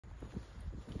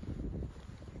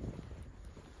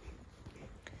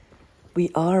We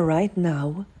are right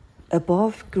now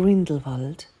above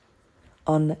Grindelwald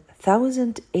on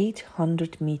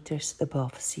 1,800 meters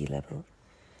above sea level.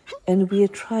 And we are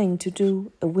trying to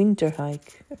do a winter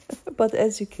hike. But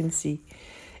as you can see,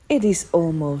 it is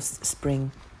almost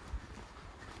spring.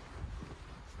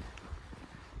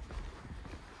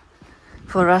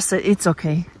 For Rasta, it's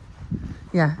okay.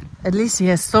 Yeah, at least he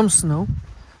has some snow.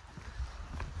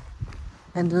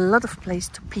 And a lot of place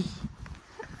to pee.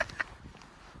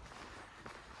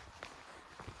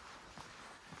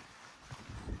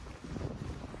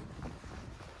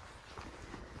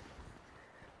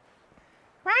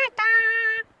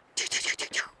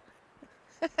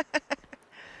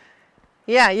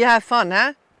 Yeah, you have fun,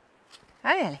 huh?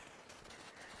 Hi.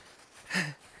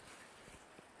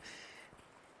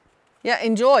 Yeah,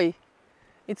 enjoy.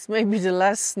 It's maybe the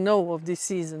last snow of this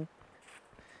season.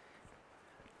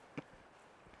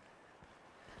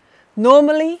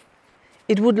 Normally,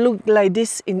 it would look like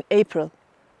this in April.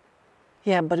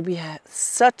 Yeah, but we had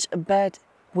such a bad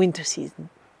winter season.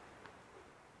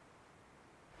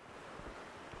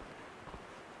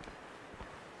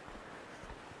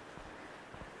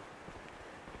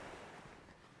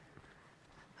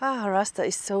 Ah, Rasta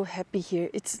is so happy here.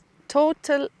 It's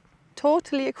totally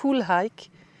a cool hike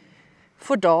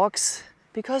for dogs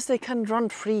because they can run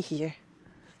free here.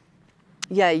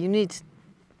 Yeah, you need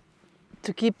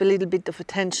to keep a little bit of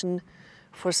attention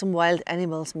for some wild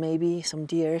animals, maybe some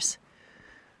deers.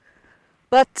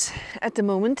 But at the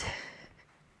moment,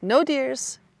 no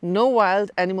deers, no wild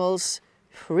animals,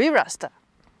 free Rasta.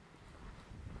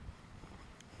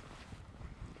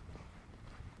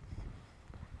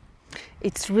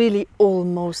 It's really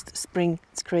almost spring.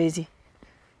 It's crazy.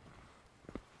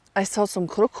 I saw some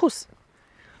Krokus.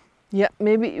 Yeah,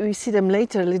 maybe we see them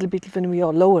later a little bit when we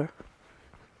are lower.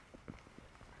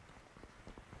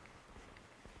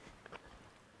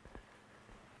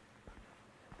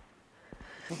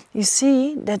 You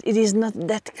see that it is not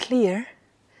that clear.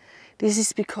 This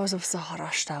is because of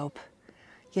Sahara-Staub.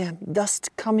 Yeah, dust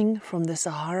coming from the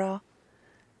Sahara.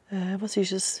 What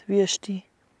is this? Wüste?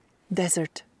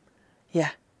 Desert.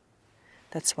 Yeah,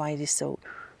 that's why it is so,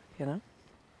 you know.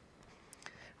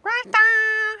 Rasta!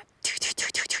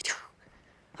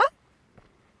 Huh?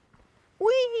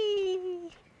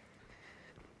 Whee!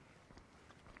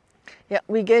 Yeah,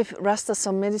 we gave Rasta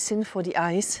some medicine for the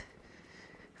eyes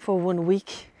for 1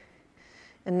 week,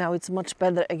 and now it's much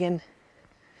better again.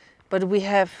 But we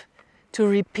have to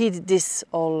repeat this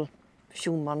all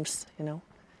few months, you know.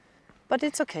 But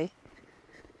it's okay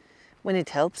when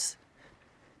it helps.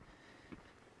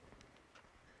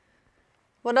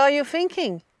 What are you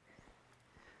thinking?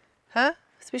 Huh?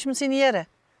 Spíš mu si niere.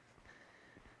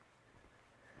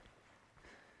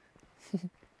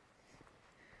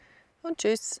 Und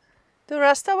tschüss. Du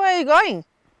Rasta, where are you going?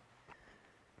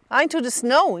 Into the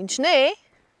snow, in Schnee?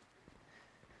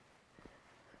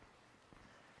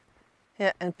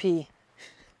 Yeah, and pee.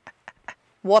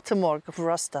 Watermark of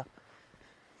Rasta.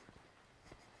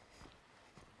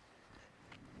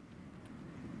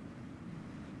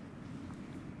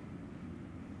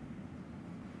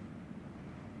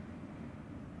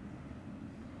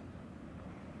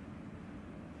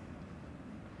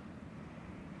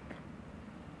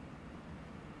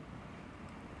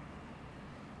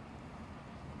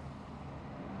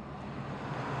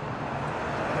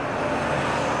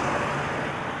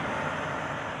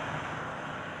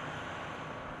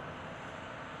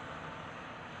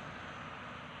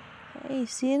 Hey, you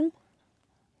see him?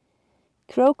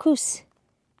 Krokus.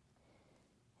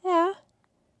 Ja.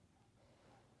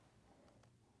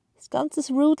 Das ganze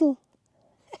Rudel.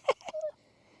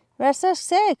 Where's that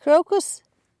say? Krokus.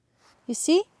 You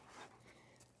see?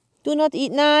 Do not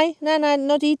eat. No,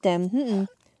 not eat them.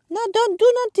 No, do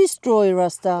not destroy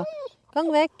Rasta. Gang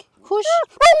weg. Kush.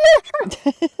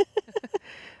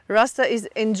 Rasta is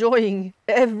enjoying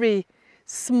every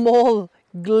small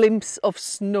glimpse of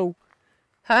snow.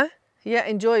 Huh? Yeah,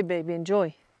 enjoy, baby,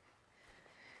 enjoy.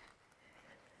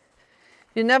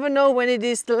 You never know when it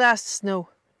is the last snow.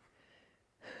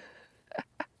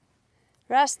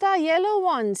 Rasta, yellow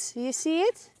ones, you see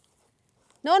it?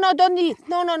 No, don't eat.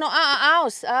 No,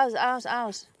 ours.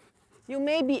 You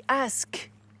maybe ask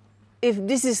if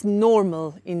this is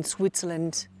normal in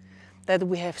Switzerland, that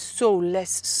we have so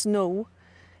less snow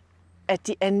at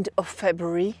the end of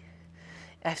February.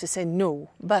 I have to say no,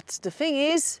 but the thing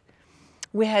is,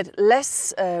 we had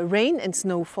less rain and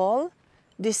snowfall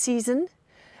this season,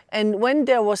 and when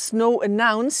there was snow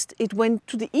announced, it went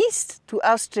to the east, to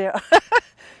Austria.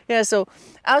 Yeah, so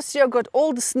Austria got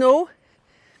all the snow,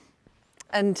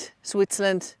 and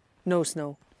Switzerland, no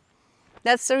snow.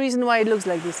 That's the reason why it looks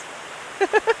like this.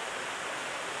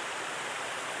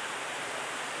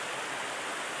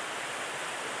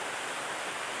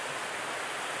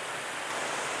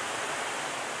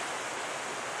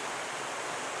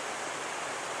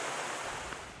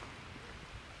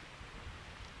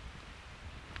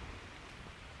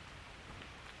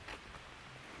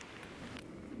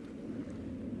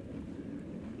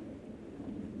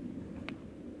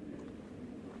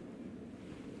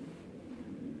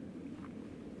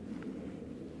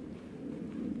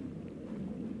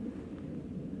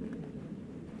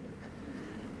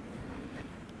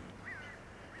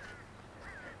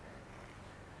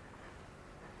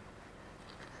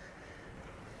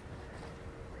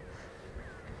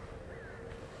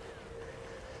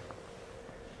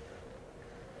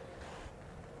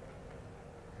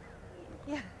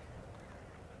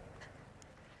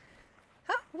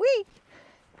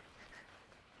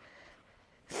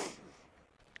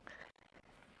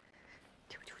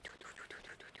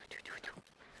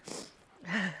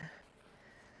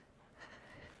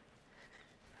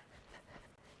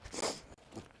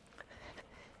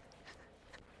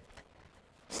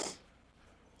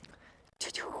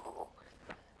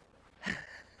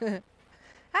 Allez.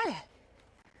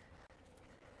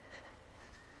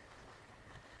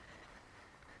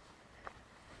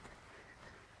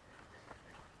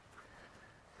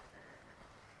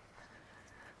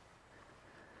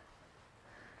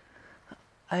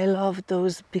 I love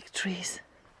those big trees.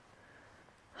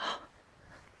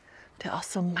 They are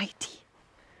so mighty.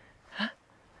 Huh?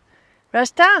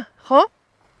 Rasta, huh?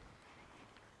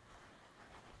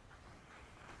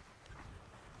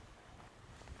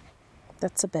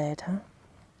 That's a bed, huh?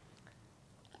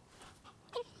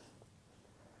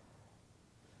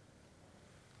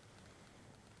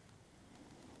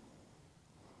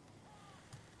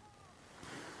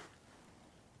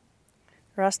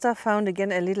 Rasta found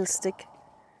again a little stick.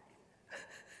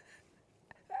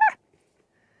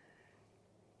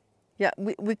 Yeah,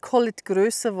 we call it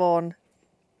Größerwahn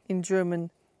in German.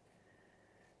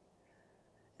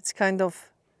 It's kind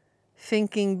of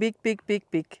thinking big, big, big,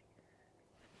 big.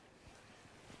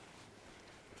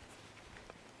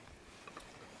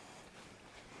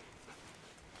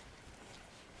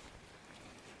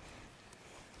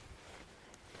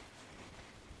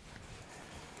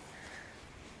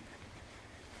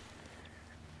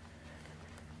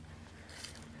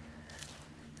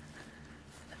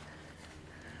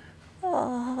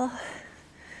 Oh,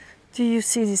 do you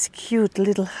see this cute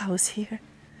little house here?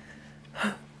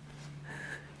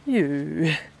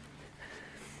 You.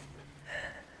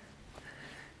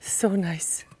 So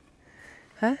nice.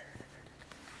 Huh?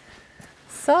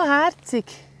 So herzig.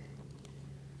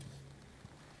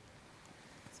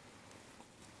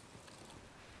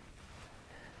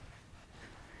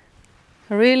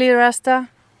 Really, Rasta?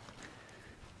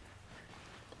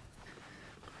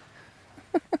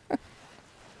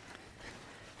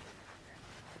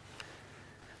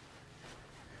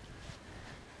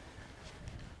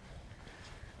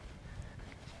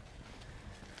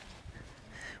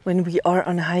 When we are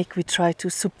on a hike, we try to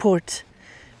support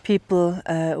people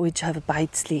which have a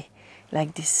Beitzli,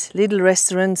 like these little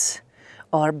restaurants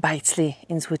or Beitzli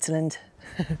in Switzerland.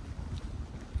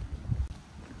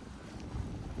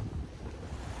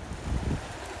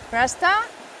 Rasta,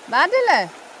 Badele.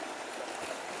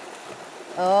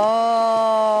 Oh,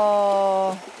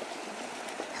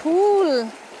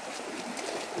 cool.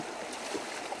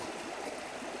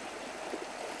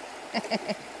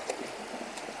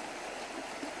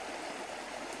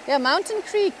 Yeah, Mountain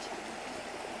Creek.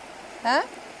 Huh?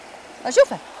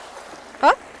 أشوفها.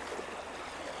 Huh?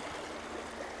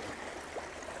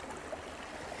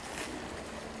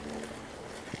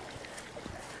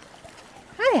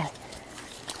 هيا.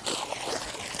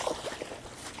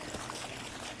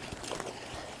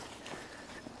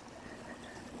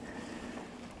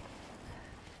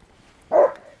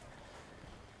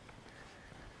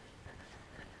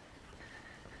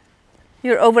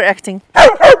 You're overacting.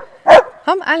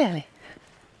 Come, allez, allez.